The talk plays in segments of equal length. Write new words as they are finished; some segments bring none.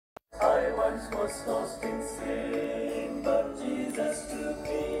once was lost in sin, but Jesus took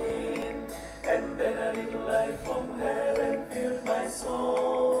me in, and then a little light from heaven filled my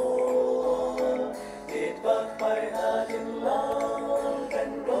soul. It bucked my heart in love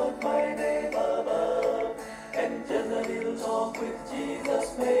and brought my name above, and just a little talk with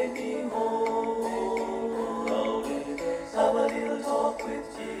Jesus made me whole. Have a little talk with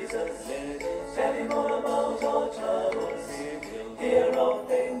Jesus, tell him all about our troubles, hear our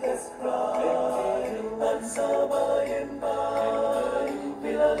faintest cry, answer by and by.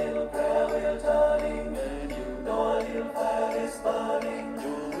 With a little prayer we'll turn him, know a little fire is burning,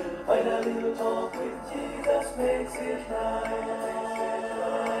 find a little talk with Jesus makes it right.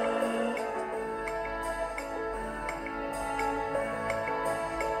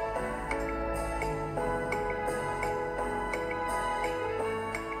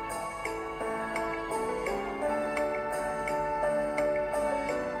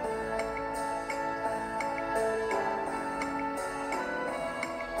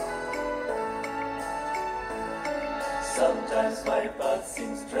 Sometimes my path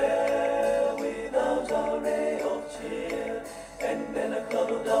seems drear without a ray of cheer, and then a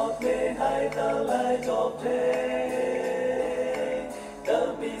cloud of doubt may hide the light of day.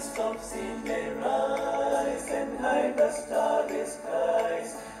 The beast of sin may rise and hide the starry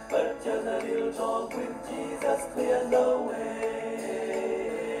skies, but just a little talk with Jesus clears the way.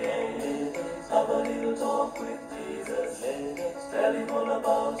 Have a little talk with Jesus, tell him all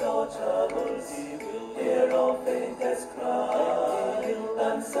about our troubles, hear our faintest cry,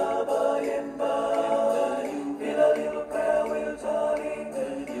 answer by and by. With a little prayer we'll turn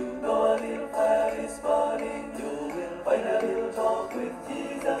him, know a little fire is burning, find a little talk with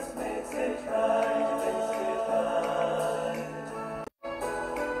Jesus makes it right, makes it right.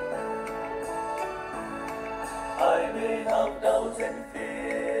 I may have doubts and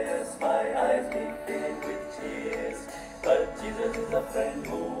fears, my eyes may fill with tears, but Jesus is a friend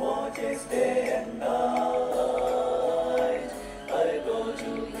who watches day and night. I go to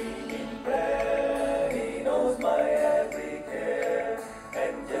him in prayer, he knows my every care,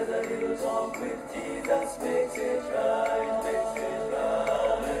 and just a little talk with Jesus makes it right, makes it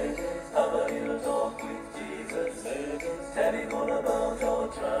right. Have a little talk with Jesus, tell him all about our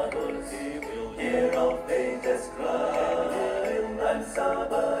troubles, hear our faintest cry, answer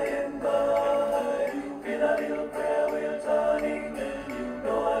by and by. With a little prayer we'll turn him,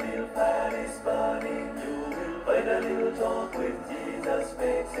 know a little fire is burning, find a little talk with Jesus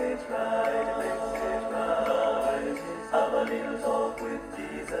makes it right, makes it right. Have a little talk with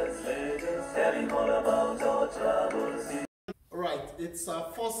Jesus, tell him all about our troubles. Right, it's our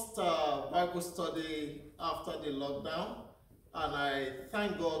first Bible study after the lockdown, and I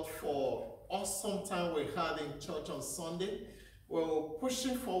thank God for awesome time we had in church on Sunday. We're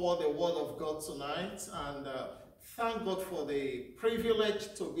pushing forward the Word of God tonight, and thank God for the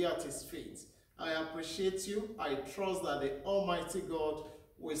privilege to be at His feet. I appreciate you. I trust that the Almighty God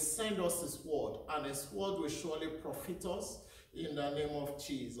will send us His Word, and His Word will surely profit us in the name of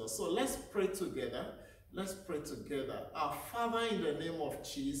Jesus. So let's pray together. Let's pray together. Our Father, in the name of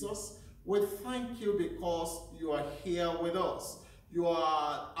Jesus, we thank you because you are here with us. You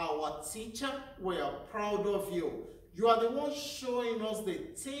are our teacher. We are proud of you. You are the one showing us the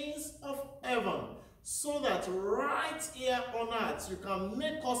things of heaven, so that right here on earth you can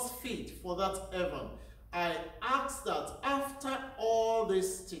make us fit for that heaven. I ask that after all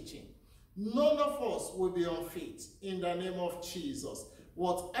this teaching, none of us will be unfit in the name of Jesus.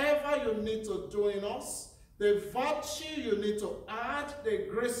 Whatever you need to do in us, the virtue you need to add, the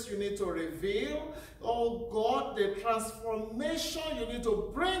grace you need to reveal, oh God, the transformation you need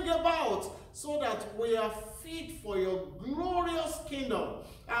to bring about, so that we are fit for your glorious kingdom,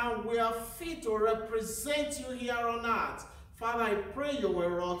 and we are fit to represent you here on earth. Father, I pray you will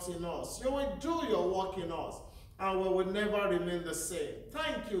wrought in us. You will do your work in us, and we will never remain the same.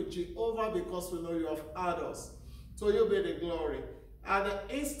 Thank you, Jehovah, because we know you have heard us. To you be the glory. At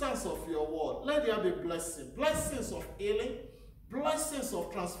the instance of your word, let there be blessing, blessings of healing, blessings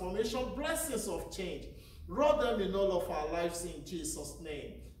of transformation, blessings of change. Wrought them in all of our lives in Jesus'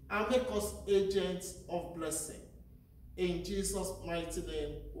 name, and make us agents of blessing. In Jesus' mighty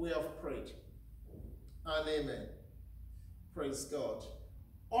name we have prayed. And amen. Praise God.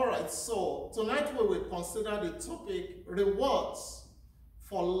 All right, so tonight we will consider the topic, rewards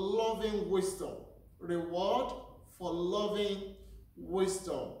for loving wisdom. Reward for loving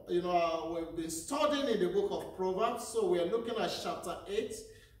wisdom. You know, we've been studying in the book of Proverbs, so we are looking at chapter 8,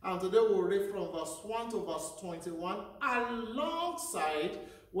 and today we'll read from verse 1 to verse 21, alongside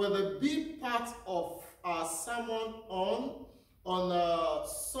with the big part of our sermon on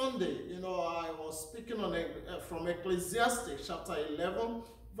Sunday, I was speaking on from Ecclesiastes chapter 11,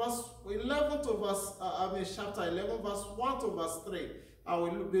 verse 11 to chapter 11, verse 1 to verse 3. I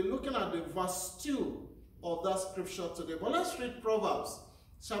will be looking at the verse 2 of that scripture today. But let's read Proverbs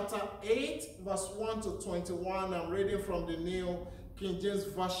chapter 8, verse 1 to 21. I'm reading from the New King James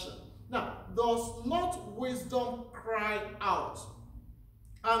Version. Now, does not wisdom cry out,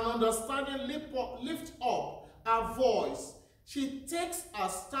 and understanding lift up her voice? She takes a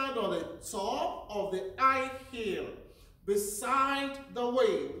stand on the top of the high hill, beside the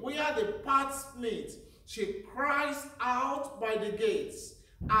way where the paths meet. She cries out by the gates,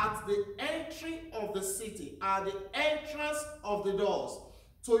 at the entry of the city, at the entrance of the doors.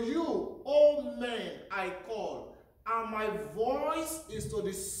 To you, O men, I call, and my voice is to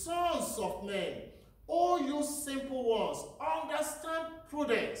the sons of men. O you simple ones, understand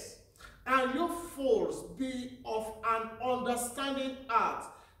prudence, and you fools, be of an understanding heart.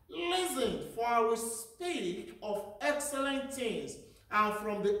 Listen, for I will speak of excellent things, and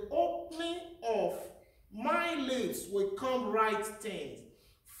from the opening of my lips will come right things.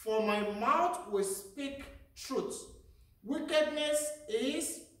 For my mouth will speak truth. Wickedness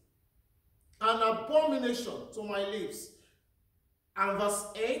is an abomination to my lips. And verse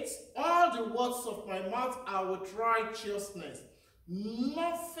 8, all the words of my mouth are with righteousness.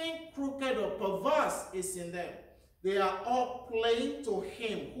 Nothing crooked or perverse is in them. They are all plain to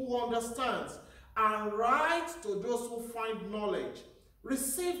him who understands, and right to those who find knowledge.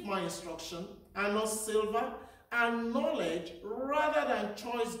 Receive my instruction, and not silver, and knowledge rather than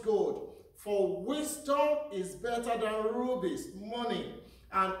choice gold. For wisdom is better than rubies, money,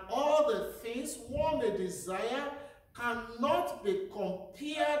 and all the things one may desire cannot be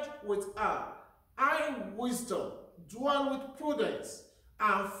compared with her. I, wisdom, dwell with prudence,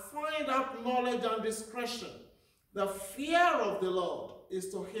 and find out knowledge and discretion. The fear of the Lord is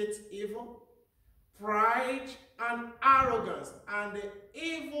to hate evil, pride and arrogance, and the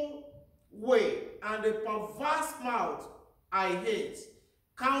evil way, and the perverse mouth I hate.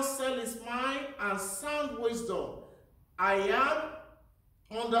 Counsel is mine, and sound wisdom. I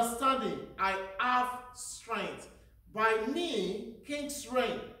am understanding, I have strength. By me kings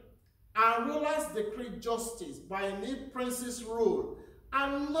reign, and rulers decree justice. By me princes rule,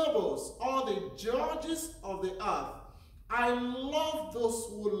 and nobles, all the judges of the earth. I love those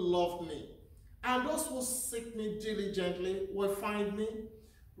who love me, and those who seek me diligently will find me.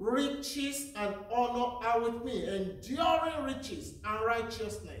 Riches and honor are with me, enduring riches and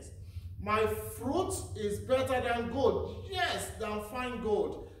righteousness. My fruit is better than gold, yes, than fine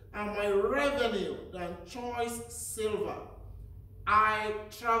gold, and my revenue than choice silver. I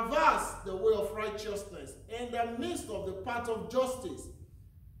traverse the way of righteousness in the midst of the path of justice,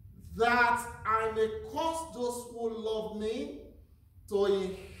 that I may cause those who love me to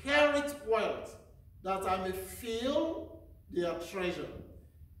inherit wealth, that I may fill their treasure.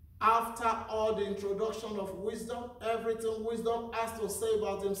 After all the introduction of wisdom, everything wisdom has to say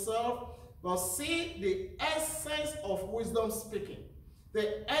about himself, but see the essence of wisdom speaking,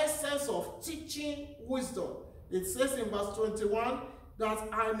 the essence of teaching wisdom. It says in verse 21, that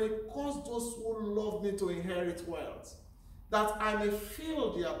I may cause those who love me to inherit wealth, that I may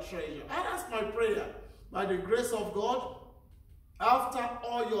fill their treasure. And that's my prayer. By the grace of God, after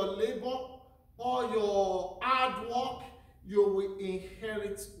all your labor, all your hard work, you will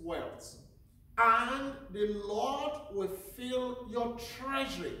inherit wealth. And the Lord will fill your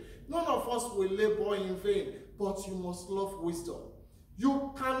treasury. None of us will labor in vain, but you must love wisdom.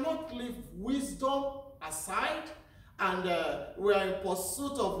 You cannot leave wisdom aside, and we are in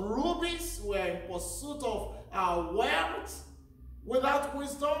pursuit of rubies, we are in pursuit of wealth. Without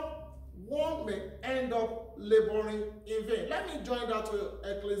wisdom, one may end up laboring in vain. Let me join that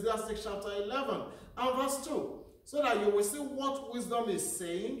to Ecclesiastes chapter 11 and verse 2, so that you will see what wisdom is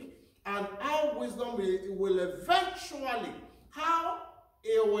saying, and how wisdom will eventually, how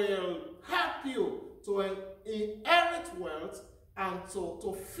it will help you to inherit wealth and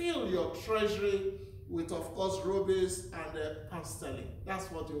to fill your treasury with, of course, rubies and pound sterling. That's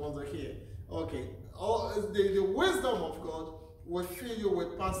what you want to hear. Okay. The wisdom of God will fill you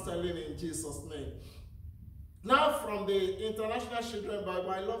with pound sterling in Jesus' name. Now, from the International Children's Bible,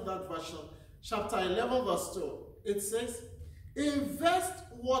 I love that version, chapter 11, verse 2. It says, invest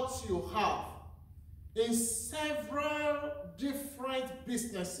what you have in several different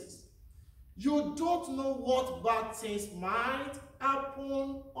businesses. You don't know what bad things might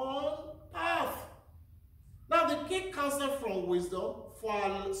happen on earth. Now, the key concept from wisdom for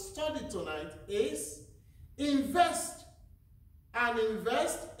our study tonight is invest, and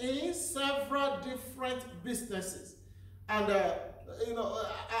invest in several different businesses. And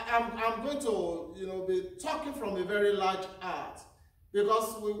I'm going to, be talking from a very large heart,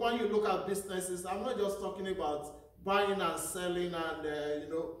 because when you look at businesses, I'm not just talking about buying and selling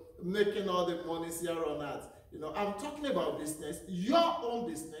and, making all the monies here on earth. I'm talking about business, your own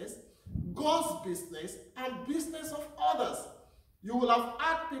business, God's business, and business of others. You will have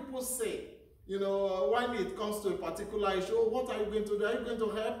had people say, when it comes to a particular issue, "Oh, what are you going to do? Are you going to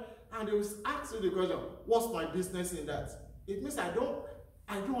help?" And they will ask you the question, "What's my business in that?" It means I don't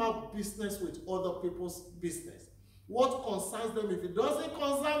have business with other people's business. What concerns them, if it doesn't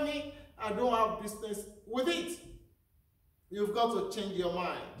concern me, I don't have business with it. You've got to change your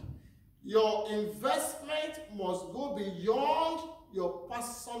mind. Your investment must go beyond your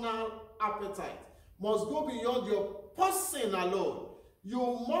personal appetite, must go beyond your person alone.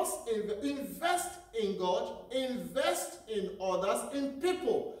 You must invest in God, invest in others, in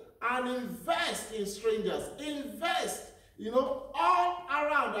people, and invest in strangers. Invest, all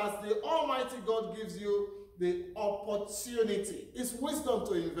around, as the Almighty God gives you the opportunity. It's wisdom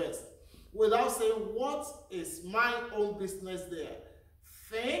to invest without saying, "What is my own business there?"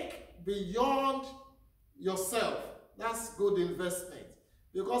 Think beyond yourself. That's good investment,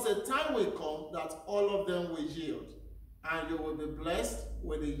 because a time will come that all of them will yield, and you will be blessed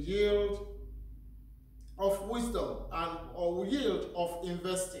with a yield of wisdom or yield of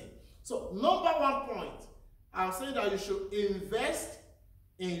investing. So, number one point, I'm saying that you should invest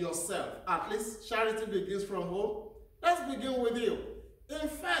in yourself. At least charity begins from home. Let's begin with you.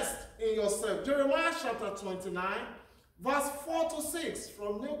 Invest in yourself. Jeremiah chapter 29, verse 4 to 6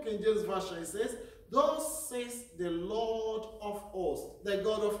 from New King James Version, it says, "Thus says the Lord of hosts, the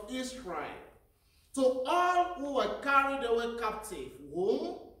God of Israel, to all who were carried away captive,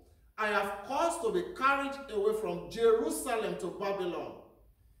 whom I have caused to be carried away from Jerusalem to Babylon,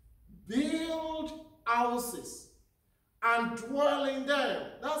 build houses and dwell in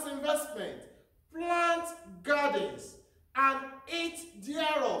them." That's investment. "Plant gardens and eat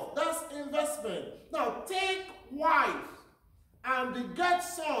thereof." That's investment. Now take wives and beget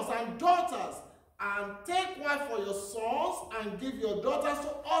sons and daughters, and take wife for your sons and give your daughters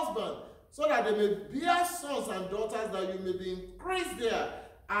to husband, so that they may bear sons and daughters, that you may be increased there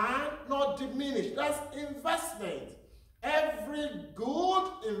and not diminished. That's investment. Every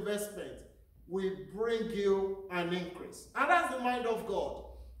good investment will bring you an increase. And that's the mind of God.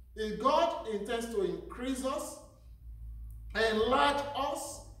 If God intends to increase us, enlarge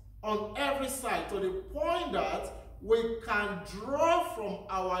us on every side, to the point that we can draw from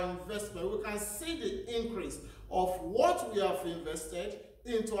our investment. We can see the increase of what we have invested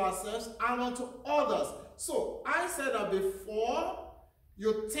into ourselves and onto others. So I said that before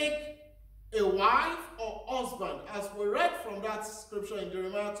you take a wife or husband, as we read from that scripture in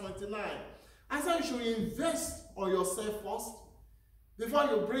Jeremiah 29, I said you should invest on yourself first. Before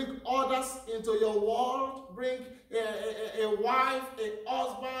you bring others into your world, bring a wife, a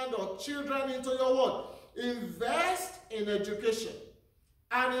husband, or children into your world. Invest in education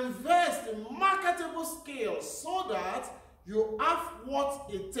and invest in marketable skills, so that you have what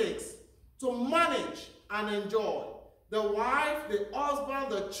it takes to manage and enjoy the wife, the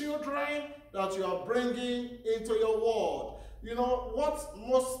husband, the children that you are bringing into your world. What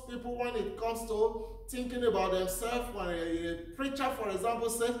most people, when it comes to thinking about themselves, when a preacher, for example,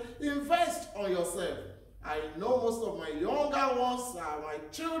 says, invest on yourself. I know most of my younger ones, my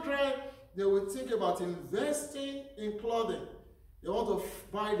children, they will think about investing in clothing. They want to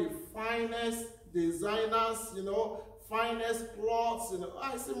buy the finest designers, finest clothes.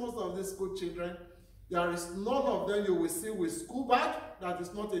 I see most of these school children, there is none of them you will see with school bag that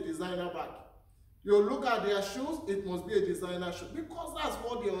is not a designer bag. You look at their shoes, it must be a designer shoe, because that's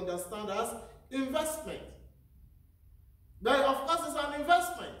what they understand as investment. But of course, it's an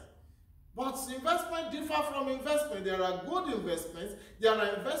investment. But investment differ from investment. There are good investments. There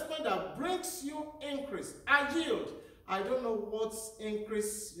are investments that brings you increase, a yield. I don't know what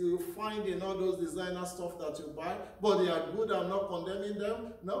increase you find in all those designer stuff that you buy, but they are good. I'm not condemning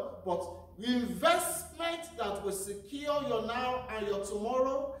them. No, but investment that will secure your now and your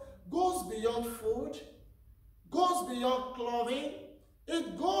tomorrow goes beyond food, goes beyond clothing,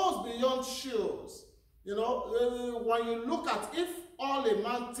 it goes beyond shoes. When you look at, if all a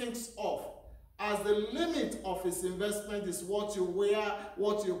man thinks of as the limit of his investment is what you wear,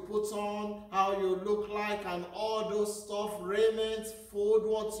 what you put on, how you look like, and all those stuff, raiment, food,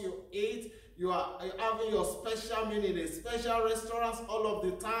 what you eat, you are having your special meal in a special restaurants all of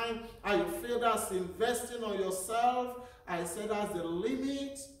the time, and you feel that's investing on yourself. I said that's the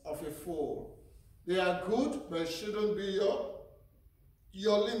limit of a fool. They are good, but it shouldn't be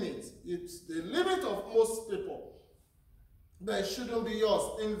your limit. It's the limit of most people. but it shouldn't be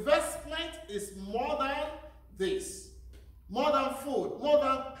yours. Investment is more than this. More than food, more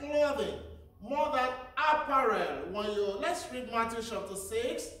than clothing, more than apparel. Let's read Matthew chapter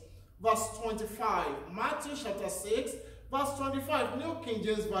 6, verse 25. Matthew chapter 6, verse 25, New King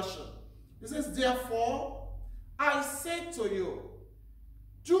James Version. It says, therefore, I say to you,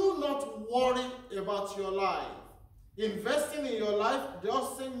 do not worry about your life. Investing in your life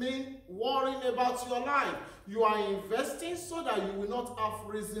doesn't mean worrying about your life. You are investing so that you will not have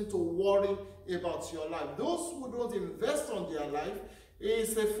reason to worry about your life. Those who don't invest on their life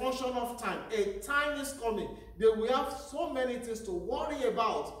is a function of time. A time is coming. They will have so many things to worry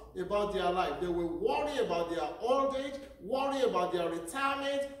about their life. They will worry about their old age, worry about their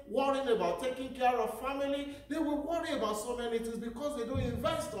retirement, worrying about taking care of family. They will worry about so many things because they don't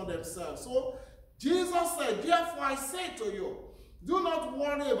invest on themselves. So Jesus said, therefore I say to you, do not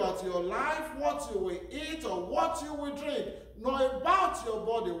worry about your life, what you will eat or what you will drink, nor about your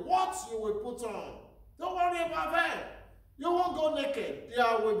body, what you will put on. Don't worry about that. You won't go naked.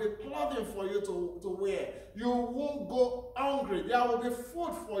 There will be clothing for you to wear. You won't go hungry. There will be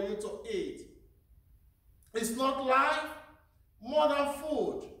food for you to eat. It's not life more than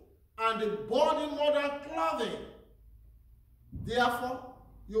food, and the body more than clothing. Therefore,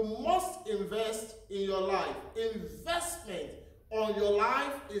 you must invest in your life. Investment on your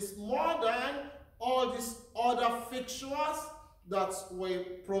life is more than all these other fixtures that will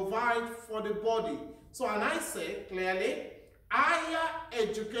provide for the body. So, and I say clearly, higher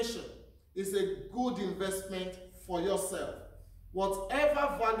education is a good investment for yourself.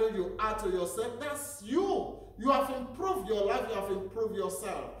 Whatever value you add to yourself, that's you. You have improved your life, you have improved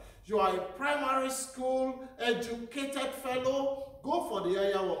yourself. You are a primary school educated fellow, go for the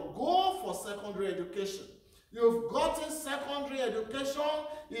higher one. Go for secondary education. You've gotten secondary education.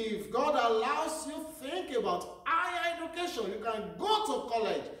 If God allows you, think about higher education. You can go to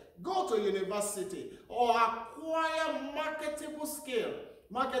college, go to university, or acquire marketable skill.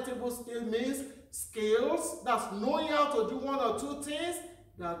 Marketable skill means skills that's knowing how to do one or two things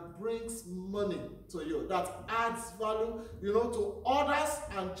that brings money to you, that adds value, to others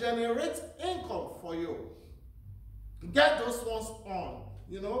and generates income for you. Get those ones on.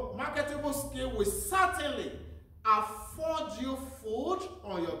 Marketable skill will certainly afford you food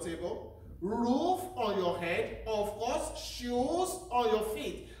on your table, roof on your head, of course, shoes on your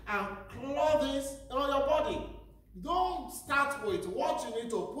feet, and clothing on your body. Don't start with what you need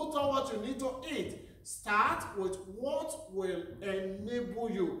to put on, what you need to eat. Start with what will enable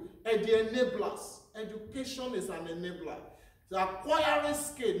you. And the enablers. Education is an enabler. The acquiring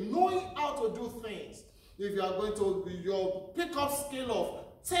skill, knowing how to do things. If you are going to your pick-up skill of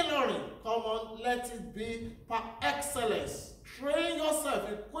tailoring, come on, let it be par excellence. Train yourself,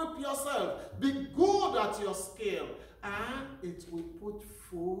 equip yourself, be good at your skill, and it will put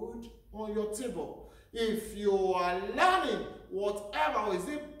food on your table. If you are learning whatever, is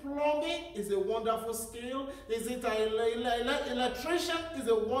it plumbing, is a wonderful skill, is it an electrician, is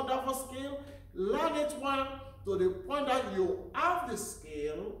a wonderful skill, learn it well to the point that you have the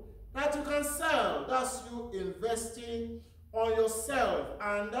skill that you can sell. That's you investing on yourself.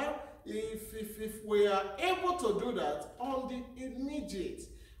 And if we are able to do that on the immediate,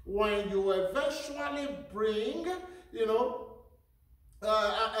 when you eventually bring,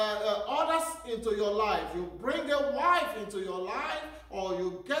 others into your life, you bring a wife into your life, or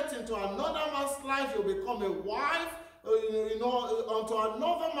you get into another man's life, you become a wife, onto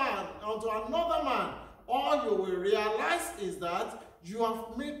another man, all you will realize is that you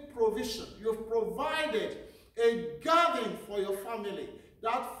have made provision. You've provided a garden for your family.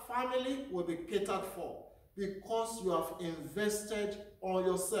 That family will be catered for because you have invested on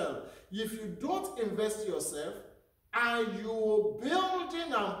yourself. If you don't invest yourself and you are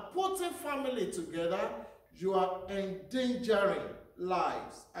building and putting family together, you are endangering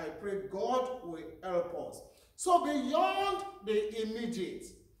lives. I pray God will help us. So beyond the immediate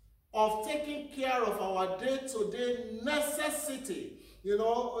of taking care of our day-to-day necessity,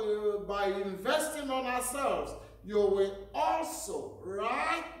 by investing on ourselves, you will also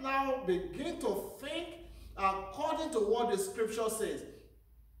right now begin to think according to what the scripture says.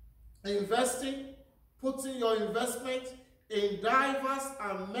 Investing, putting your investment in diverse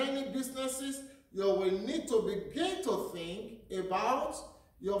and many businesses, you will need to begin to think about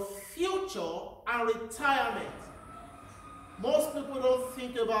your future and retirement. Most people don't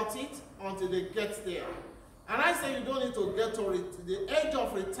think about it until they get there. And I say you don't need to get to the age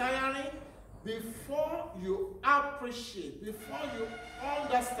of retiring before you appreciate, before you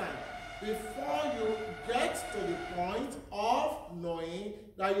understand, before you get to the point of knowing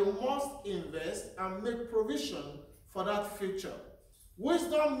that you must invest and make provision for that future.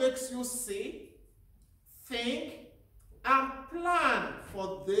 Wisdom makes you see, think, and plan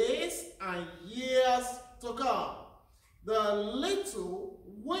for days and years to come. The little,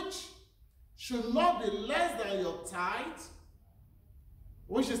 which should not be less than your tithe,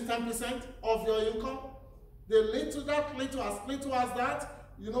 which is 10% of your income. The little, that little as that,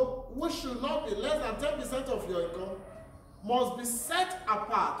 which should not be less than 10% of your income, must be set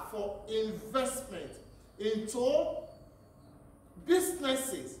apart for investment into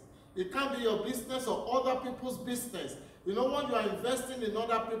businesses. It can be your business or other people's business. When you are investing in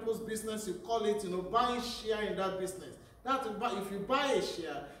other people's business, you call it, buying share in that business. If you buy a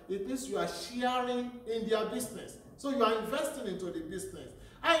share, it means you are sharing in their business. So you are investing into the business.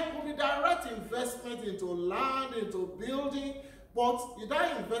 And it could be direct investment into land, into building, but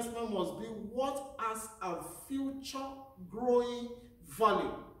that investment must be what has a future growing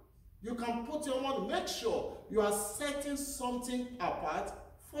value. You can put your money, make sure you are setting something apart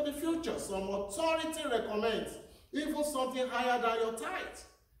for the future. Some authority recommends even something higher than your tithe.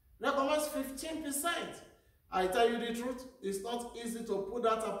 Recommends 15%. I tell you the truth, it's not easy to put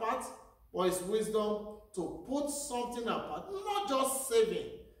that apart, but it's wisdom to put something apart, not just saving.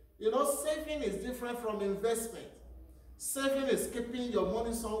 Saving is different from investment. Saving is keeping your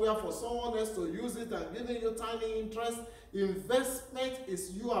money somewhere for someone else to use it and giving you tiny interest. Investment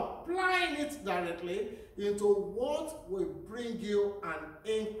is you applying it directly into what will bring you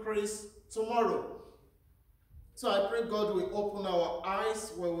an increase tomorrow. So I pray God will open our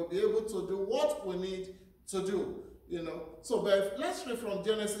eyes where we'll be able to do what we need to do. But let's read from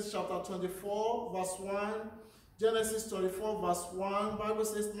Genesis chapter 24, verse 1. Genesis 24, verse 1. Bible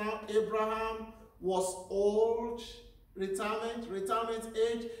says, now Abraham was old, retirement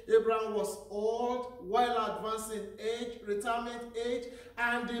age. Abraham was old, while advancing age, retirement age,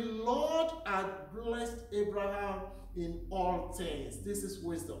 and the Lord had blessed Abraham in all things. This is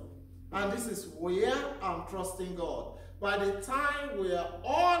wisdom. And this is where I'm trusting God. By the time we are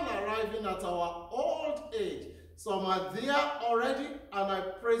all arriving at our old age, some are there already, and I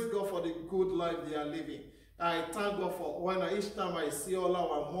praise God for the good life they are living. I thank God for each time I see all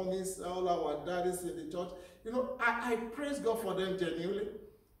our mommies, all our daddies in the church, I praise God for them genuinely.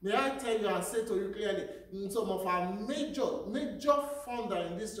 May I tell you and say to you clearly, some of our major founder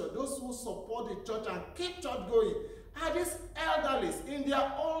in this church, those who support the church and keep church going, are these elderly in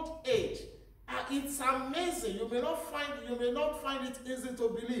their old age. It's amazing. You may not find it easy to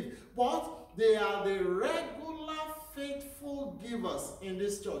believe, but they are the regular faithful givers in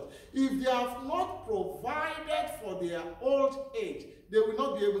this church. If they have not provided for their old age, they will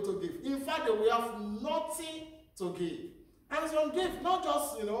not be able to give. In fact, they will have nothing to give. And some give, not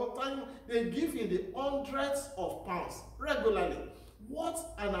just, time, they give in the hundreds of pounds regularly. What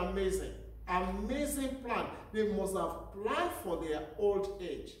an amazing plan. They must have planned for their old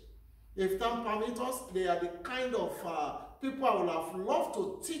age. If time permits us, they are the kind of people I would have loved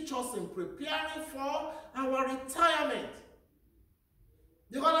to teach us in preparing for our retirement.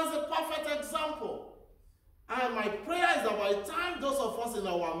 Because that's a perfect example. And my prayer is that by the time those of us in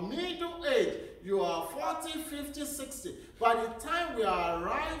our middle age, you are 40, 50, 60, by the time we are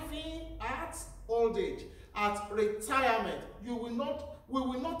arriving at old age, at retirement, we will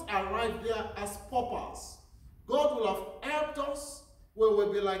not arrive there as paupers. God will have helped us. We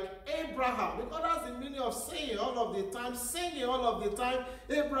will be like Abraham, because that's the meaning of singing all of the time.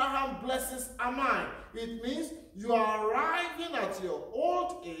 Abraham blesses are mine. It means you are arriving at your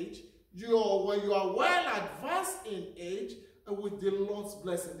old age, when you are well advanced in age, with the Lord's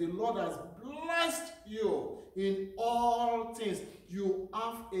blessing. The Lord has blessed you in all things. You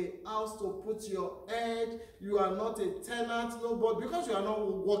have a house to put your head. You are not a tenant, nobody, because you are not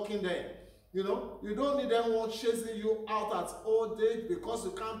working there. You don't need anyone chasing you out at old age because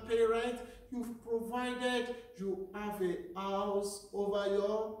you can't pay rent. You've provided, you have a house over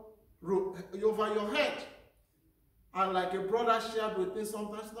your head. And like a brother shared with me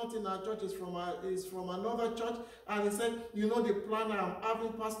sometimes, not in our church, it's from another church, and he said, the plan I'm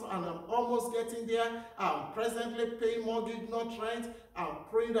having, Pastor, and I'm almost getting there. I'm presently paying mortgage, not rent. I'm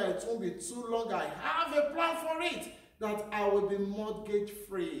praying that it won't be too long. I have a plan for it, that I will be mortgage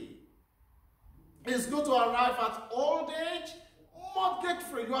free. It's good to arrive at old age, mortgage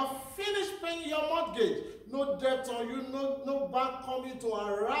free. You have finished paying your mortgage. No debt on you, no bank coming to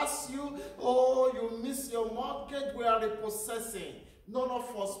harass you. Oh, you miss your mortgage, we are repossessing. None of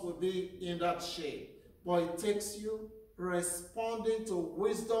us will be in that shape. But it takes you responding to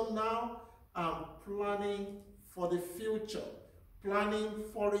wisdom now and planning for the future, planning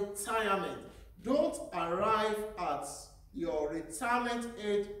for retirement. Don't arrive at your retirement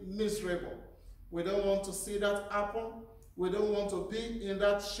age miserable. We don't want to see that happen. We don't want to be in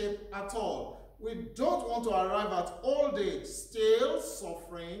that shape at all. We don't want to arrive at old age still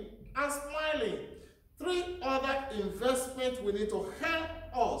suffering and smiling. 3 other investments we need to help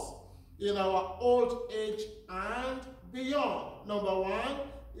us in our old age and beyond. Number 1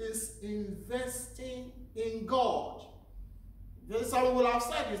 is investing in God. Some will have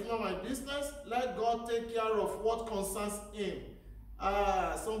said, it's not my business. Let God take care of what concerns him.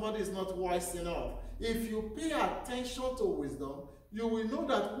 Somebody is not wise enough. If you pay attention to wisdom, you will know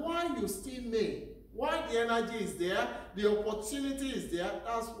that while you still may, while the energy is there, the opportunity is there.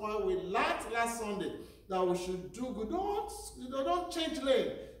 That's why we learned last Sunday that we should do good. Don't change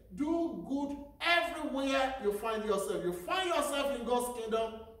lane. Do good everywhere you find yourself. You find yourself in God's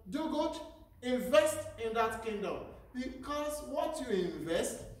kingdom, do good, invest in that kingdom. Because what you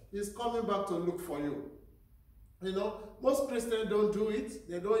invest is coming back to look for you. You know, most Christians don't do it.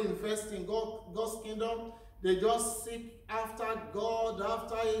 They don't invest in God's kingdom. They just seek after God,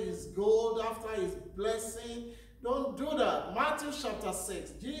 after his gold, after his blessing. Don't do that. Matthew chapter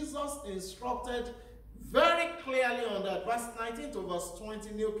 6, Jesus instructed very clearly on that. Verse 19 to verse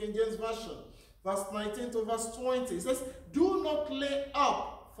 20, New King James Version. Verse 19 to verse 20. It says, do not lay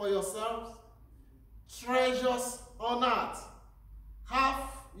up for yourselves treasures on earth. Have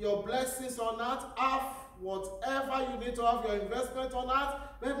your blessings on earth. Have whatever you need to have your investment on earth,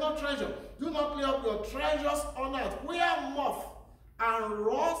 but not treasure. Do not lay up your treasures on earth, where moth and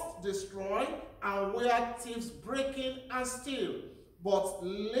rust destroy, and where thieves break in and steal. But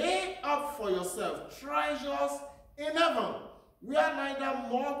lay up for yourself treasures in heaven, where neither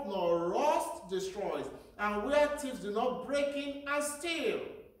moth nor rust destroys, and where thieves do not break in and steal.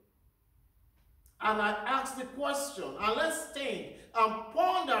 And I ask the question, and let's think and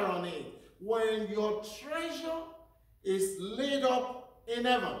ponder on it. When your treasure is laid up in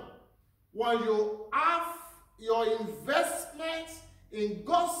heaven, when you have your investment in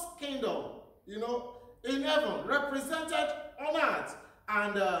God's kingdom, you know, in heaven, represented on earth,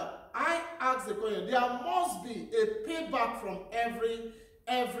 and I ask the question, there must be a payback from every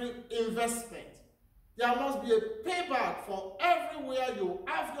investment. There must be a payback for everywhere you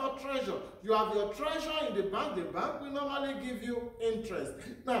have your treasure. You have your treasure in the bank will normally give you interest.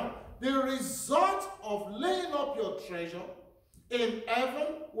 Now, the result of laying up your treasure in heaven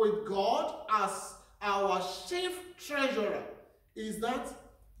with God as our chief treasurer is that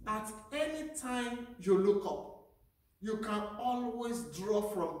at any time you look up, you can always draw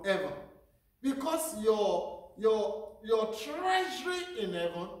from heaven. Because your treasury in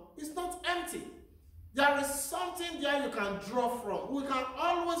heaven is not empty. There is something there you can draw from. We can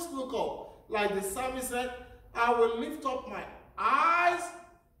always look up. Like the psalmist said, I will lift up my eyes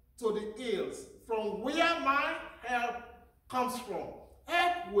to the hills, from where my help comes from.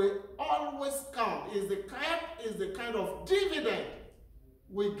 Help will always come. Help is the kind of dividend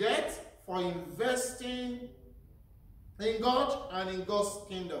we get for investing in God and in God's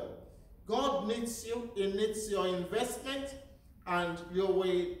kingdom. God needs you. He needs your investment. And you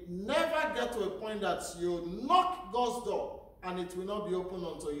will never get to a point that you knock God's door and it will not be open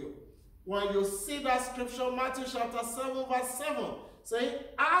unto you. When you see that scripture, Matthew chapter 7 verse 7, saying,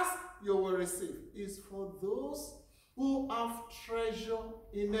 ask, you will receive, is for those who have treasure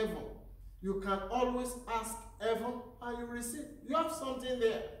in heaven. You can always ask heaven and you receive. You have something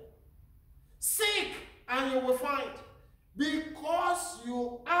there. Seek and you will find. Because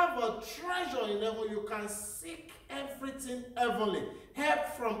you have a treasure in heaven, you can seek everything heavenly. Help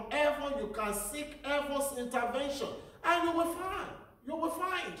from heaven, you can seek heaven's intervention. And you will find. You will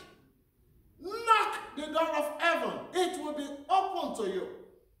find. Knock the door of heaven. It will be open to you.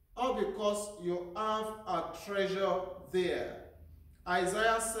 All because you have a treasure there.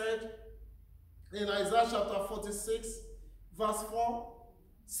 Isaiah said in Isaiah chapter 46, verse 4,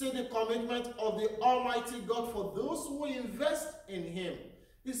 see the commitment of the Almighty God for those who invest in him.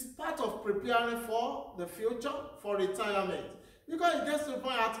 It's part of preparing for the future, for retirement. Because it gets to the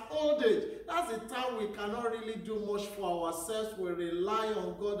point at old age, that's the time we cannot really do much for ourselves. We rely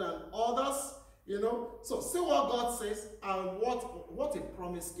on God and others, you know. So see what God says and what a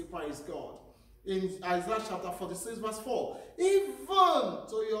promise keeper is God. In Isaiah chapter 46 verse 4, even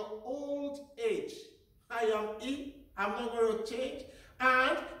to your old age, I am he, I'm not going to change.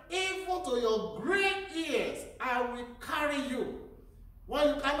 And even to your gray years, I will carry you. When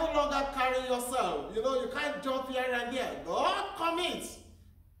you can no longer carry yourself, you know, you can't jump here and there. God commits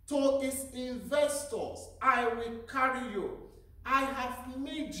to his investors. I will carry you. I have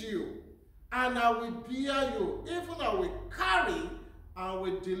made you, and I will bear you. Even I will carry and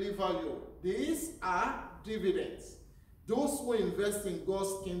will deliver you. These are dividends. Those who invest in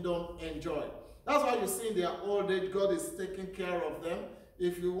God's kingdom enjoy. That's why you see in their old age, God is taking care of them.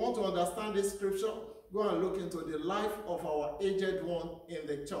 If you want to understand this scripture, go and look into the life of our aged one in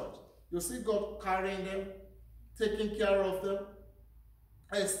the church. You see God carrying them, taking care of them,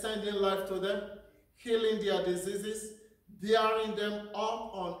 extending life to them, healing their diseases, bearing them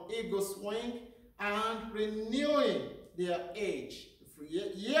up on eagle's wing, and renewing their age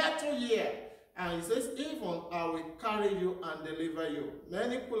year to year. And he says, even I will carry you and deliver you.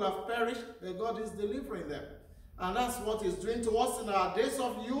 Many people have perished, but God is delivering them. And that's what he's doing to us in our days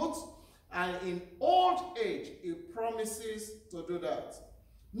of youth. And in old age, he promises to do that.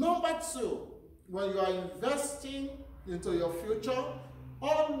 Number two, when you are investing into your future,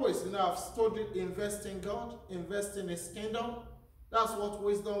 always, I've studied invest in God, invest in his kingdom. That's what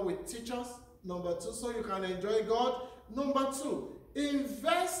wisdom will teach us. Number two, so you can enjoy God. Number two,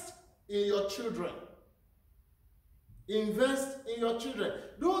 invest in your children. Invest in your children.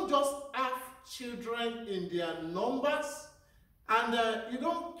 Don't just have children in their numbers, and you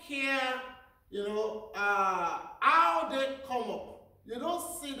don't care, how they come up. You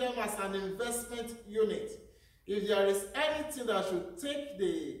don't see them as an investment unit. If there is anything that should take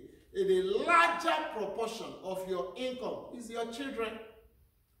the larger proportion of your income, is your children.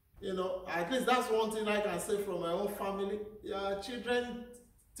 At least that's one thing I can say from my own family. Your children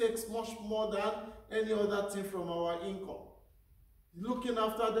takes much more than any other thing from our income. Looking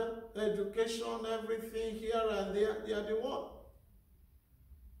after them, education, everything here and there, they are the one.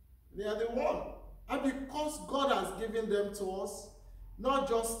 They are the one. And because God has given them to us, not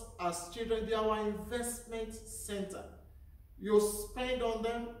just as children, they are our investment center. You spend on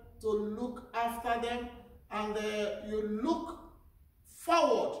them to look after them, and you look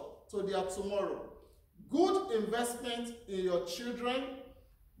forward to their tomorrow. Good investment in your children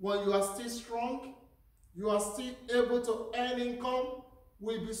when you are still strong, you are still able to earn income,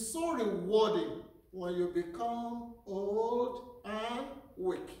 will be so rewarding when you become old and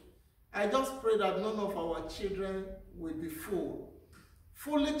weak. I just pray that none of our children will be fooled.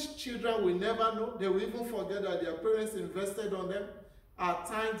 Foolish children will never know. They will even forget that their parents invested on them. At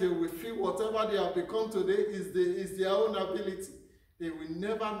times they will feel whatever they have become today is their own ability. They will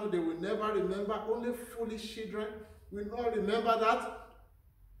never know. They will never remember. Only foolish children will not remember that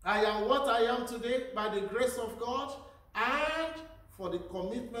I am what I am today by the grace of God and for the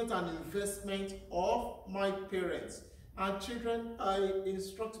commitment and investment of my parents. And children, I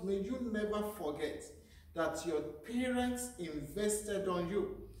instruct, may you never forget that your parents invested on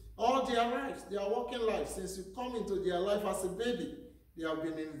you. All their lives, their working lives, since you come into their life as a baby, they have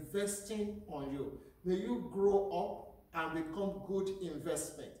been investing on you. May you grow up and become good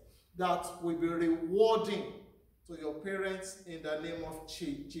investment that will be rewarding to your parents in the name of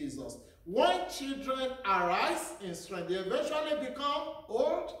Jesus. When children arise in strength, they eventually become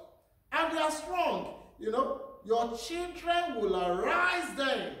old and they are strong. Your children will arise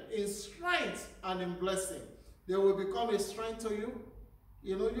then in strength and in blessing. They will become a strength to you.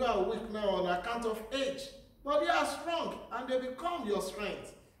 You are weak now on account of age, but they are strong and they become your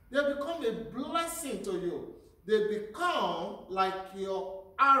strength. They become a blessing to you. They become like your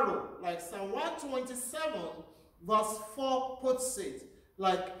arrow, like Psalm 127 verse 4 puts it,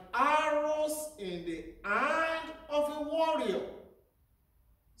 like arrows in the hand of a warrior.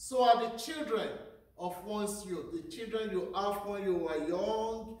 So are the children of one's youth, the children you have when you were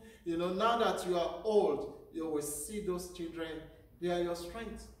young. Now that you are old, you will see those children. They are your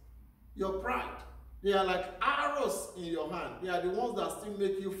strength, your pride. They are like arrows in your hand. They are the ones that still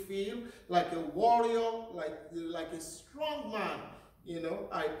make you feel like a warrior, like a strong man.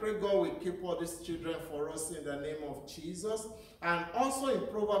 I pray God will keep all these children for us in the name of Jesus. And also in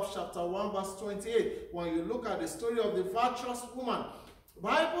Proverbs chapter 1 verse 28, when you look at the story of the virtuous woman, the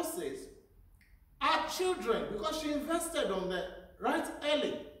Bible says, our children, because she invested on them right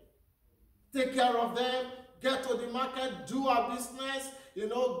early, take care of them, get to the market, do her business,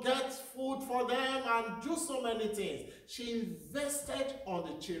 get food for them and do so many things. She invested on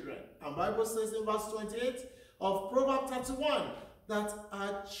the children. And the Bible says in verse 28 of Proverbs 31 that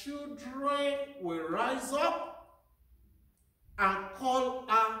our children will rise up and call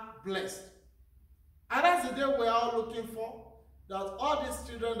her blessed. And that's the day we are all looking for. That all these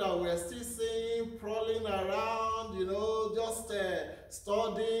children that we are still seeing prowling around, just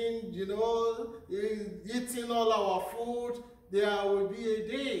studying, eating all our food, there will be a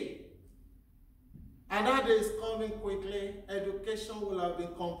day. And that day is coming quickly. Education will have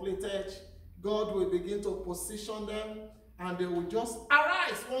been completed. God will begin to position them, and they will just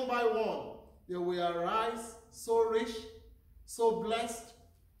arise one by one. They will arise so rich, so blessed,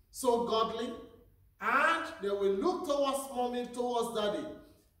 so godly, and they will look towards mommy, towards daddy,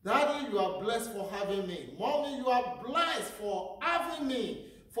 Daddy, you are blessed for having me. Mommy, you are blessed for having me,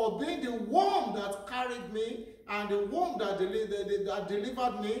 for being the womb that carried me and the womb that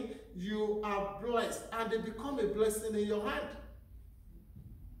delivered me. You are blessed, and they become a blessing in your hand.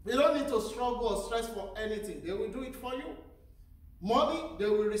 You don't need to struggle or stress for anything. They will do it for you. Money, they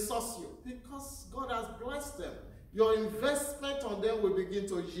will resource you because God has blessed them. Your investment on them will begin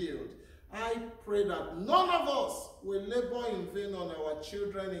to yield. I pray that none of us will labor in vain on our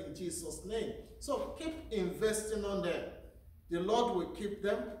children in Jesus' name. So keep investing on them. The Lord will keep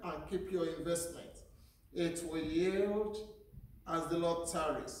them and keep your investment. It will yield as the Lord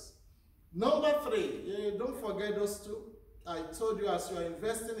tarries. Number 3, don't forget those two. I told you, as you are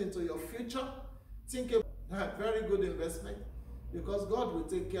investing into your future, think about a very good investment, because God will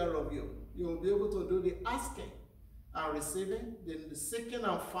take care of you. You will be able to do the asking and receiving, the seeking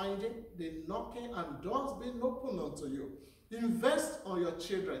and finding, the knocking, and doors being opened unto you. Invest on your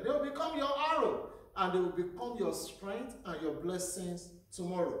children. They will become your arrow, and they will become your strength and your blessings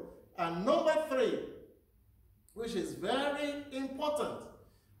tomorrow. And number 3, which is very important,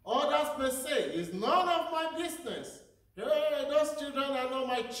 others may say, it's none of my business. Hey, those children are not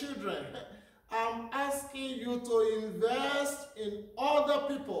my children. I'm asking you to invest in other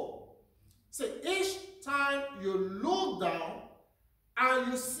people. See, each time you look down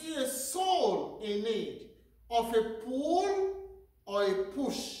and you see a soul in need of a pull or a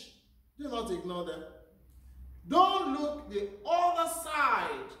push, do not ignore them. Don't look the other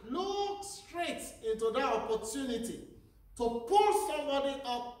side. Look straight into that opportunity to pull somebody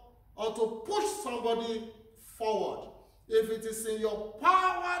up or to push somebody forward. If it is in your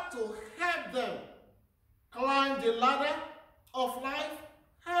power to help them climb the ladder of life,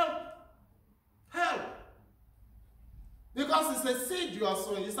 help. Help. Because it's a seed you are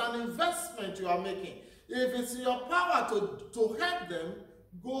sowing. It's an investment you are making. If it's in your power to help them,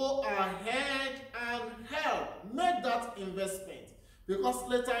 go ahead and help. Make that investment. Because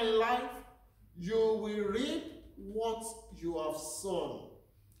later in life, you will reap what you have sown.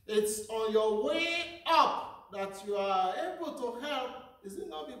 It's on your way up that you are able to help. Is it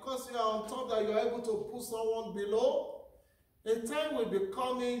not because you are on top that you are able to put someone below? A time will be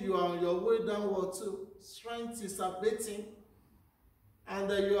coming, you are on your way downward too. Strength is abating, and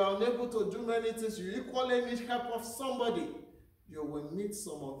you are unable to do many things. You equally need help of somebody. You will meet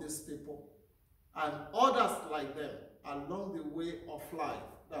some of these people and others like them along the way of life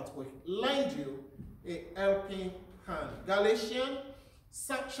that will lend you a helping hand. Galatians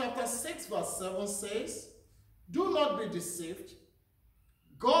chapter 6 verse 7 says, do not be deceived.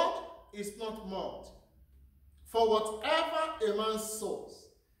 God is not mocked. For whatever a man sows,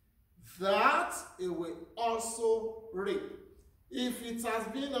 that he will also reap. If it has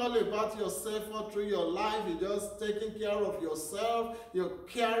been all about yourself all through your life, you're just taking care of yourself, you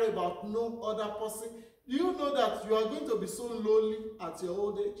care about no other person, do you know that you are going to be so lonely at your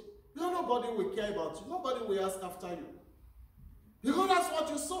old age? Nobody will care about you. Nobody will ask after you. Because that's what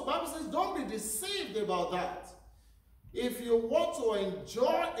you sow. The Bible says, don't be deceived about that. If you want to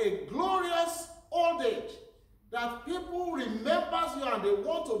enjoy a glorious old age, that people remember you and they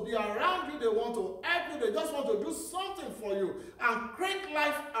want to be around you, they want to help you, they just want to do something for you and create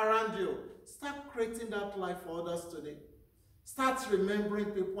life around you. Start creating that life for others today. Start remembering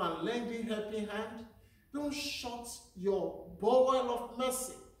people and lending helping hand. Don't shut your bowel of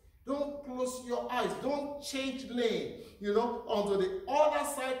mercy. Don't close your eyes. Don't change lane, onto the other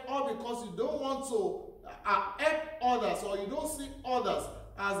side, all because you don't want to help others, or you don't see others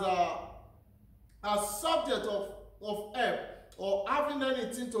as subject of help or having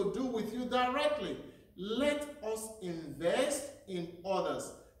anything to do with you directly. Let us invest in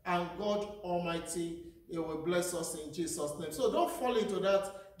others, and God Almighty, He will bless us in Jesus' name. So don't fall into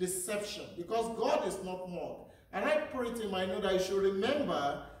that deception, because God is not mocked. And I pray it in my note that you should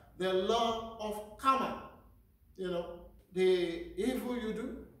remember the law of karma. The evil you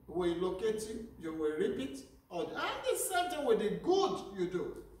do will locate you, you will reap it. And the same thing with the good you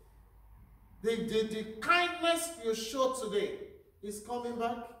do. The kindness you show today is coming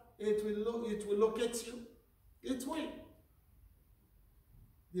back. It will locate you. It will.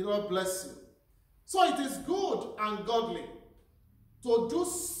 The Lord bless you. So it is good and godly to do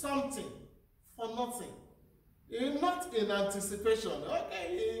something for nothing. Not in anticipation.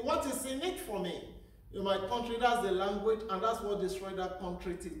 Okay, what is in it for me? In my country, that's the language, and that's what destroyed that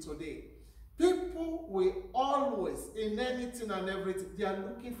country till today. People will always, in anything and everything, they are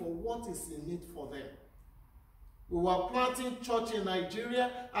looking for what is in it for them. We were planting church in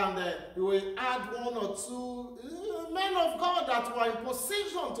Nigeria, and we had one or two men of God that were in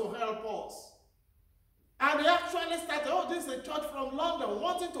position to help us. And they actually started, oh, this is a church from London,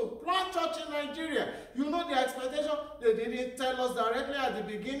 wanting to plant church in Nigeria. You know the expectation, they didn't tell us directly at the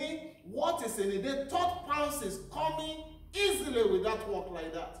beginning what is in it. They thought pounds is coming easily with that work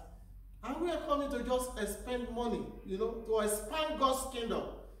like that. And we are coming to just spend money, you know, to expand God's kingdom.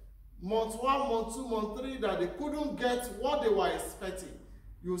 Month 1, month 2, month 3, that they couldn't get what they were expecting.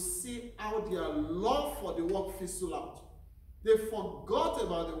 You see how their love for the work fizzled out. They forgot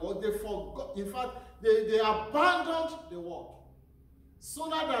about the work. They forgot, in fact, they abandoned the work.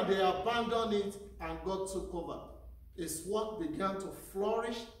 Sooner than they abandoned it and God took over, His work began to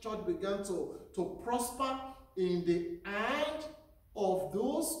flourish. Church began to prosper in the hand of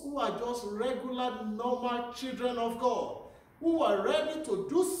those who are just regular, normal children of God, who are ready to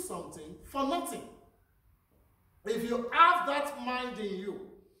do something for nothing. If you have that mind in you,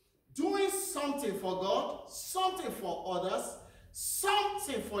 doing something for God, something for others,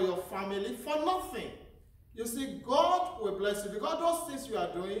 something for your family, for nothing, you see, God will bless you, because those things you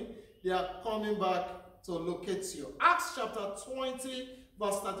are doing, they are coming back to locate you. Acts chapter 20,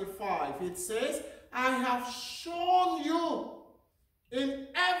 verse 35, it says, I have shown you in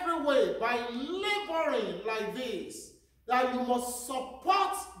every way by laboring like this, that you must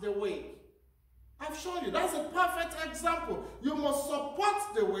support the weak. I've shown you. That's a perfect example. You must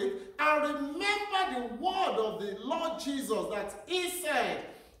support the weak and remember the word of the Lord Jesus that He said,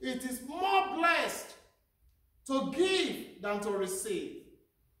 it is more blessed to give than to receive.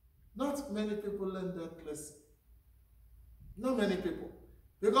 Not many people learn that lesson. Not many people.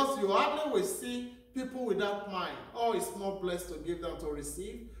 Because you hardly will see people with that mind. Oh, it's more blessed to give than to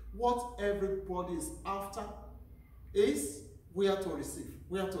receive. What everybody is after is where to receive,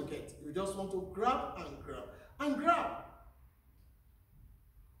 where to get. You just want to grab and grab and grab.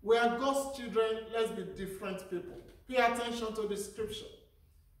 We are God's children. Let's be different people. Pay attention to the scripture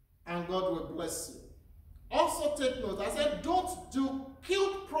and God will bless you. Also take note, I said don't do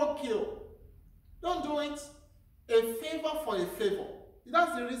quid pro quo. Don't do it. A favor for a favor.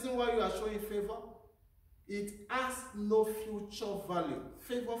 That's the reason why you are showing favor. It has no future value.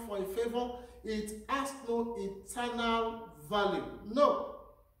 Favor for a favor, it has no eternal value. No.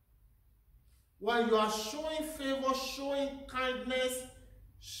 When you are showing favor, showing kindness,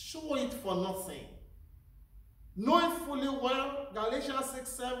 show it for nothing. Knowing fully well, Galatians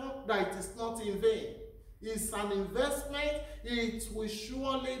 6:7, that it is not in vain. It's an investment. It will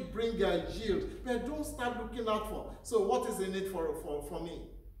surely bring a yield. But don't start looking out for, so what is in it for me?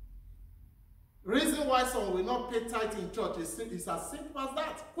 Reason why some will not pay tithe in church is as simple as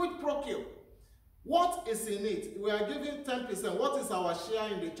that. Quid pro quo. What is in it? We are giving 10%. What is our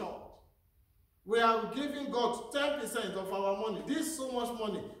share in the church? We are giving God 10% of our money. This is so much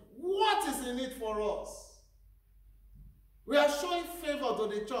money. What is in it for us? We are showing favor to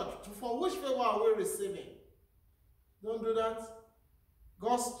the church. For which favor are we receiving? Don't do that.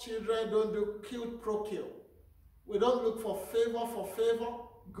 God's children don't do quid pro quo. We don't look for favor,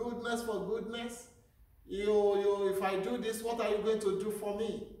 goodness for goodness. If I do this, what are you going to do for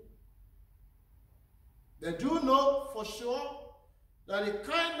me? They do know for sure that the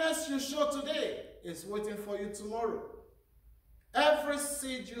kindness you show today is waiting for you tomorrow. Every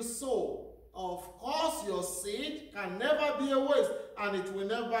seed you sow, of course your seed can never be a waste, and it will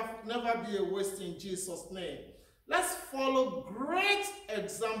never be a waste in Jesus' name. Let's follow great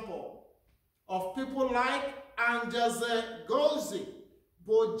example of people like Anjaze Gonzi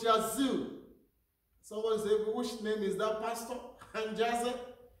Bojazu. Someone say, which name is that, Pastor? Anjaze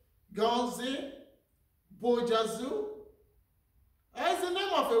Gonzi Bojazu. It's the name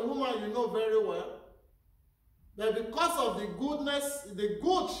of a woman you know very well. But because of the goodness, the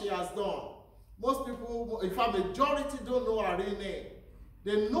good she has done, most people, in fact, majority don't know her real name.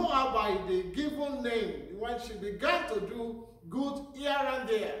 They know her by the given name when she began to do good here and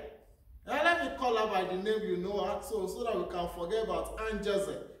there. And let me call her by the name you know her, so that we can forget about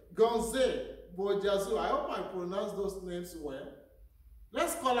Anjaze Gonze Bojazu. I hope I pronounce those names well.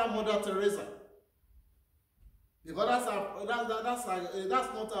 Let's call her Mother Teresa, because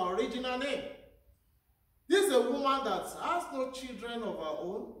that's not her original name. This is a woman that has no children of her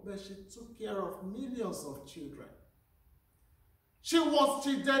own, but she took care of millions of children. She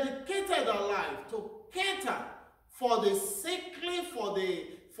dedicated her life to cater for the sickly, for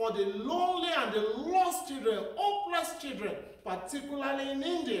the lonely and the lost children, hopeless children, particularly in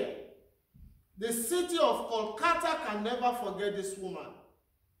India. The city of Kolkata can never forget this woman,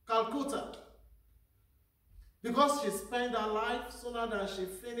 Calcutta, because she spent her life sooner than she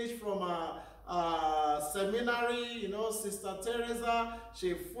finished from her seminary, you know, Sister Teresa,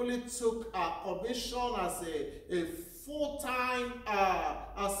 she fully took her commission as a full-time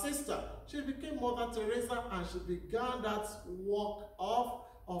sister. She became Mother Teresa and she began that work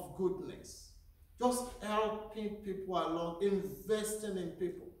of goodness. Just helping people along, investing in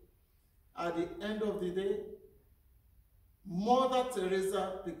people. At the end of the day, Mother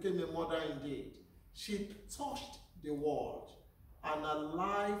Teresa became a mother indeed. She touched the world, and her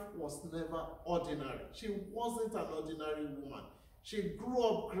life was never ordinary. She wasn't an ordinary woman. She grew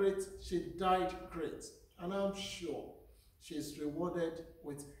up great, she died great, and I'm sure she's rewarded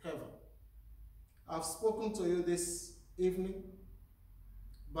with heaven. I've spoken to you this evening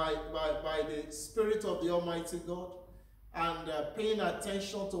by the Spirit of the Almighty God, and paying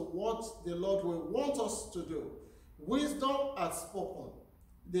attention to what the Lord will want us to do. Wisdom has spoken.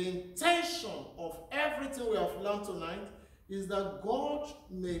 The intention of everything we have learned tonight is that God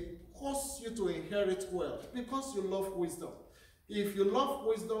may cause you to inherit wealth because you love wisdom. If you love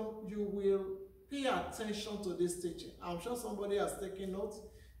wisdom, you will pay attention to this teaching. I'm sure somebody has taken notes.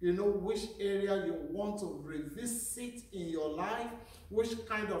 You know which area you want to revisit in your life, which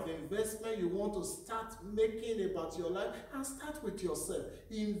kind of investment you want to start making about your life, and start with yourself.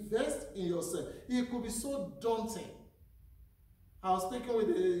 Invest in yourself. It could be so daunting. I was speaking with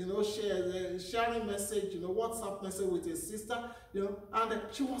a, sharing message, WhatsApp message with a sister, and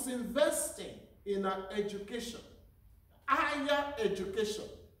she was investing in her education, higher education,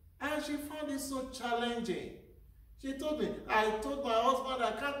 and she found it so challenging. She told me, I told my husband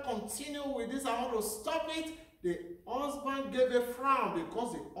I can't continue with this, I want to stop it. The husband gave a frown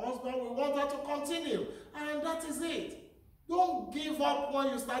because the husband will want her to continue. And that is it. Don't give up when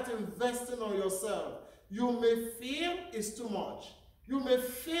you start investing on yourself. You may feel it's too much. You may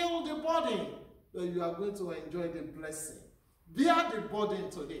feel the burden, but you are going to enjoy the blessing. Bear the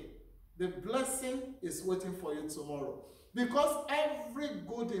burden today. The blessing is waiting for you tomorrow. Because every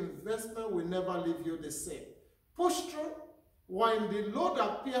good investment will never leave you the same. Push through. When the load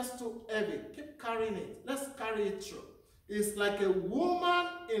appears too heavy, keep carrying it. Let's carry it through. It's like a woman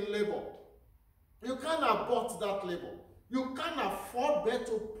in labor. You can't abort that labor. You can't afford but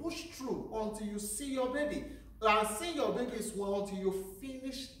to push through until you see your baby. And seeing your baby is well until you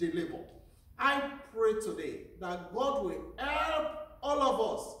finish the labor. I pray today that God will help all of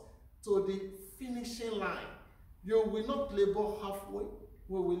us to the finishing line. You will not labor halfway.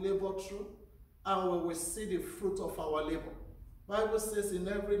 We will labor through. And we will see the fruit of our labor. Bible says in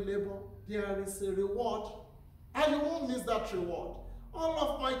every labor there is a reward, and you won't miss that reward. All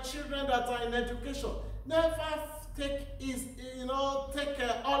of my children that are in education never take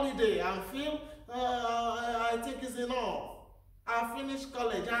a holiday and feel I think it's enough. I finished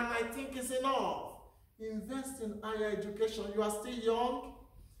college and I think it's enough. Invest in higher education. You are still young.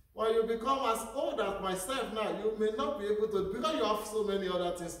 When you become as old as myself now, you may not be able to, because you have so many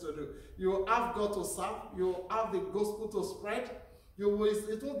other things to do. You have God to serve. You have the gospel to spread. It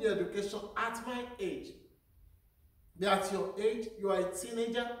won't be education at my age. At your age, you are a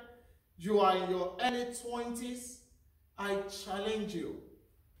teenager. You are in your early 20s. I challenge you.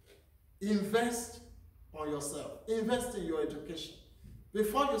 Invest on yourself. Invest in your education.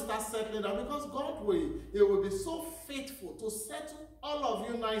 Before you start settling down, because God will be so faithful to settle all of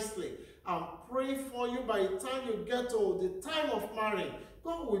you nicely. I'm praying for you by the time you get to the time of marrying.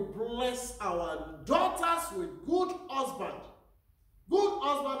 God will bless our daughters with good husband. Good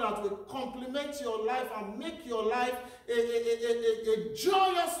husband that will complement your life and make your life a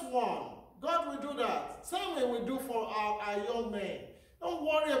joyous one. God will do that. Same way we do for our young men. Don't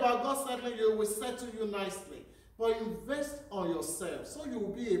worry about God settling you. Will settle you nicely. But invest on yourself so you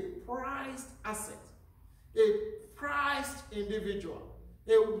will be a prized asset, a prized individual,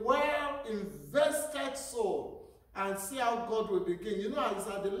 a well-invested soul, and see how God will begin. You know, it's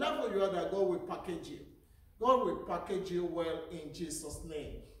at the level you are that God will package you. God will package you well in Jesus'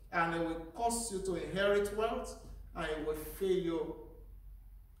 name. And it will cause you to inherit wealth, and it will fill you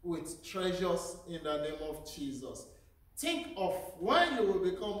with treasures in the name of Jesus. Think of when you will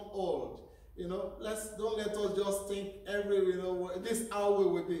become old. Don't let us just think this is how we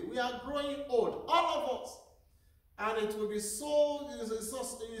will be. We are growing old, all of us. And it will be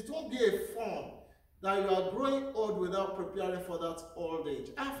it won't be a fun that you are growing old without preparing for that old age.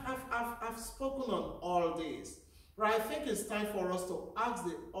 I've spoken on all this. But I think it's time for us to ask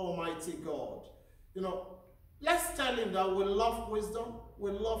the Almighty God. Let's tell him that we love wisdom, we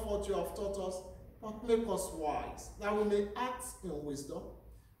love what you have taught us, but make us wise, that we may act in wisdom,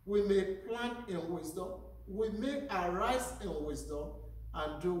 we may plan in wisdom, we may arise in wisdom,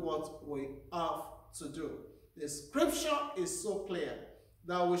 and do what we have to do. The scripture is so clear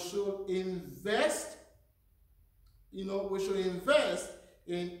that we should invest, we should invest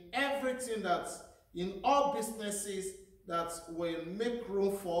in everything in all businesses that will make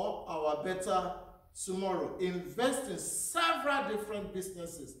room for our better tomorrow. Invest in several different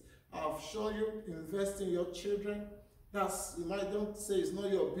businesses. I've shown you, invest in your children. You might don't say it's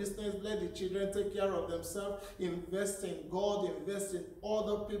not your business. Let the children take care of themselves. Invest in God, invest in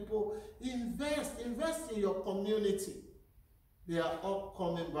other people. Invest in your community. They are all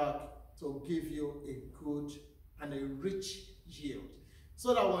coming back to give you a good and a rich yield.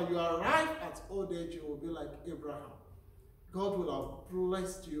 So that when you arrive at old age, you will be like Abraham. God will have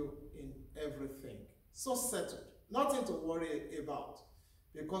blessed you in everything. So settled. Nothing to worry about,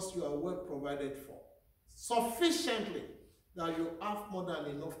 because you are well provided for. Sufficiently that you have more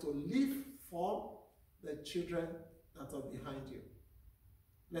than enough to live for the children that are behind you.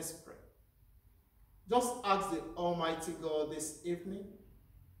 Let's pray. Just ask the Almighty God this evening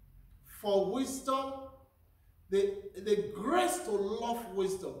for wisdom, the grace to love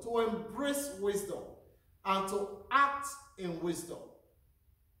wisdom, to embrace wisdom, and to act in wisdom.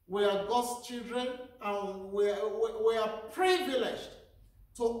 We are God's children, and we are privileged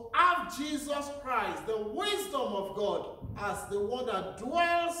to have Jesus Christ, the wisdom of God, as the one that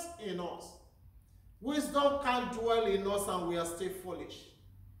dwells in us. Wisdom can't dwell in us and we are still foolish.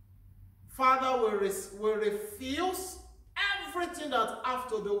 Father, we refuse everything that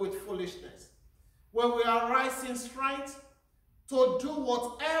has to do with foolishness. When we arise in strength to do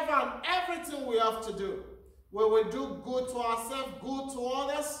whatever and everything we have to do, when we do good to ourselves, good to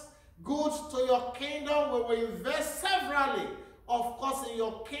others, good to your kingdom, when we invest severally, of course, in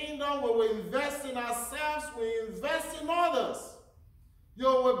your kingdom, when we invest in ourselves, we invest in others. You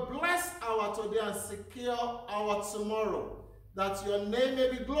will bless our today and secure our tomorrow, that your name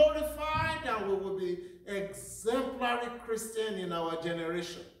may be glorified and we will be exemplary Christian in our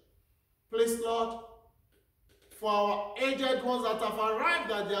generation. Please, Lord, for our aged ones that have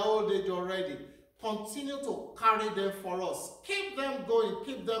arrived at their old age already, continue to carry them for us. Keep them going,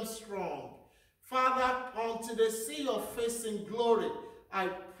 keep them strong. Father, until they see your face in glory, I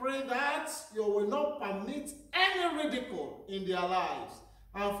pray that you will not permit any ridicule in their lives.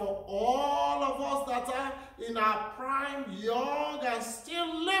 And for all of us that are in our prime, young, and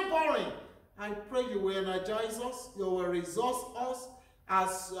still laboring, I pray you will energize us, you will resource us,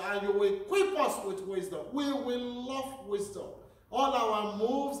 and you will equip us with wisdom. We will love wisdom. All our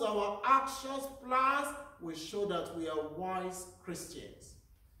moves, our actions, plans will show that we are wise Christians.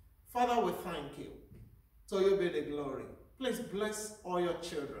 Father, we thank you. To you be the glory. Please bless all your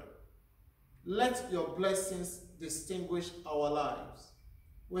children. Let your blessings distinguish our lives.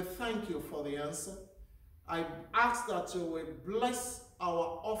 We thank you for the answer. I ask that you will bless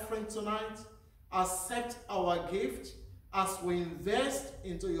our offering tonight, accept our gift as we invest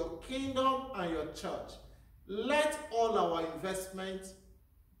into your kingdom and your church. Let all our investments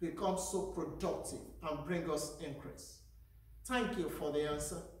become so productive and bring us increase. Thank you for the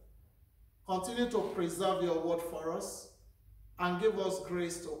answer. Continue to preserve your word for us and give us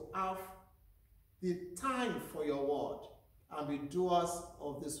grace to have the time for your word and be doers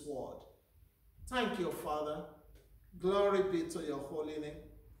of this word. Thank you, Father. Glory be to your holy name.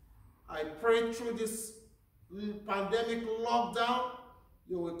 I pray through this pandemic lockdown,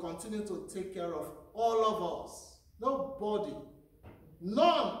 you will continue to take care of all of us. Nobody,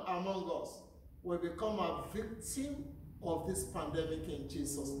 none among us will become a victim of this pandemic in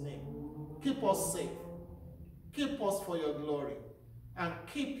Jesus' name. Keep us safe. Keep us for your glory. And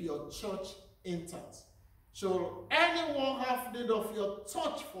keep your church intact. Should anyone have need of your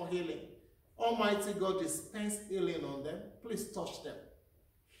touch for healing, Almighty God dispense healing on them. Please touch them.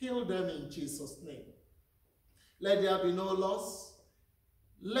 Heal them in Jesus' name. Let there be no loss.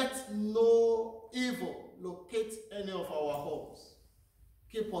 Let no evil locate any of our homes.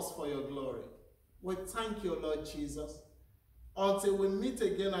 Keep us for your glory. We thank you, Lord Jesus. Until we meet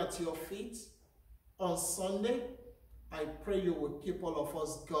again at your feet on Sunday, I pray you will keep all of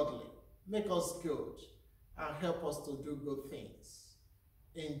us godly, make us good, and help us to do good things.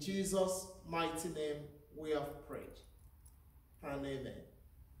 In Jesus' mighty name, we have prayed. And amen.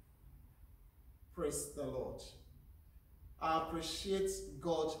 Praise the Lord. I appreciate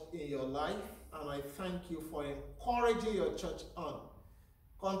God in your life, and I thank you for encouraging your church on.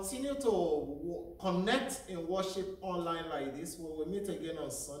 Continue to connect in worship online like this. We will meet again on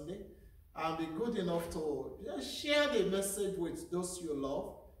Sunday. And be good enough to share the message with those you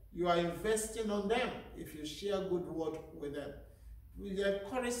love. You are investing on them if you share good word with them. We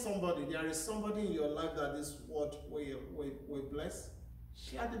encourage somebody. There is somebody in your life that this word will bless.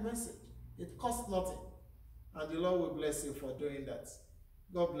 Share the message. It costs nothing. And the Lord will bless you for doing that.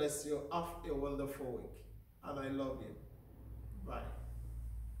 God bless you. Have a wonderful week. And I love you. Bye.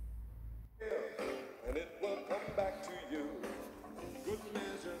 And it will come back to you. Good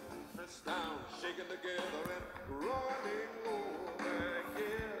measure, pressed down, shaken together, and running over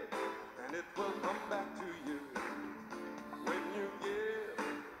again. And it will come back to you. When you give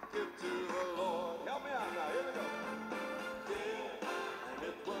to the Lord. Help me out now, here we go. Give, and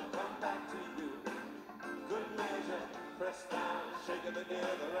it will come back to you. Good measure, pressed down, shaken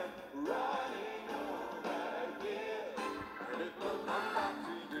together, and running over again. And it will come back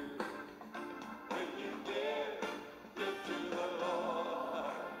to you. When you give to the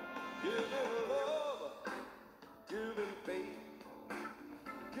Lord. Give in love, give in faith,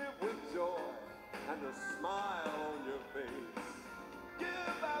 give with joy, and a smile on your face.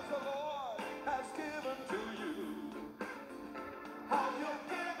 Give as the Lord has given to you.